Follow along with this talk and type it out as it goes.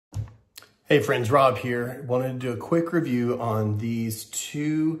Hey friends, Rob here. Wanted to do a quick review on these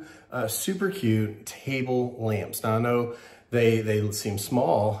two super cute table lamps. Now I know they seem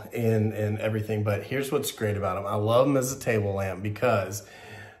small and everything, but here's what's great about them. I love them as a table lamp because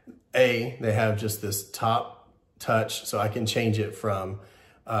they have just this top touch, so I can change it from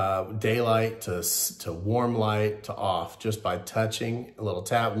daylight to warm light to off just by touching a little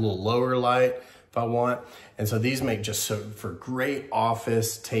tap, a little lower light if I want. And so these make just so for great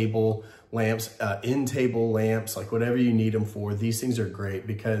office table lamps, in-table lamps, like whatever you need them for. These things are great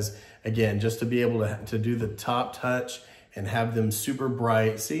because, again, just to be able to do the top touch and have them super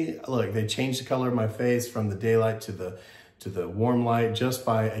bright. See, look, they changed the color of my face from the daylight to the warm light just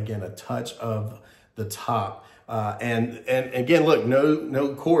by, again, a touch of the top. And again, look,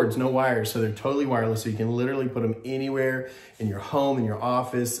 no cords, no wires, so they're totally wireless. So you can literally put them anywhere in your home, in your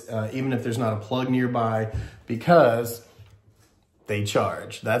office, even if there's not a plug nearby, because they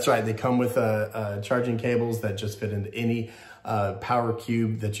charge. That's right. They come with charging cables that just fit into any power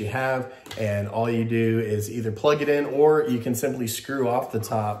cube that you have. And all you do is either plug it in, or you can simply screw off the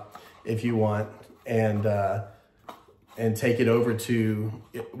top if you want, and take it over to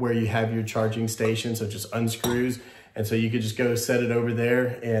where you have your charging station. So it just unscrews. And so you could just go set it over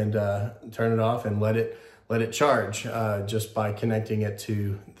there and turn it off and let it charge just by connecting it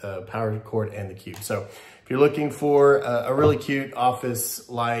to the power cord and the cube. So if you're looking for a really cute office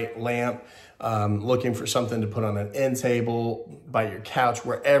light lamp, looking for something to put on an end table, by your couch,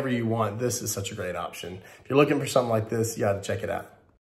 wherever you want, this is such a great option. If you're looking for something like this, you got to check it out.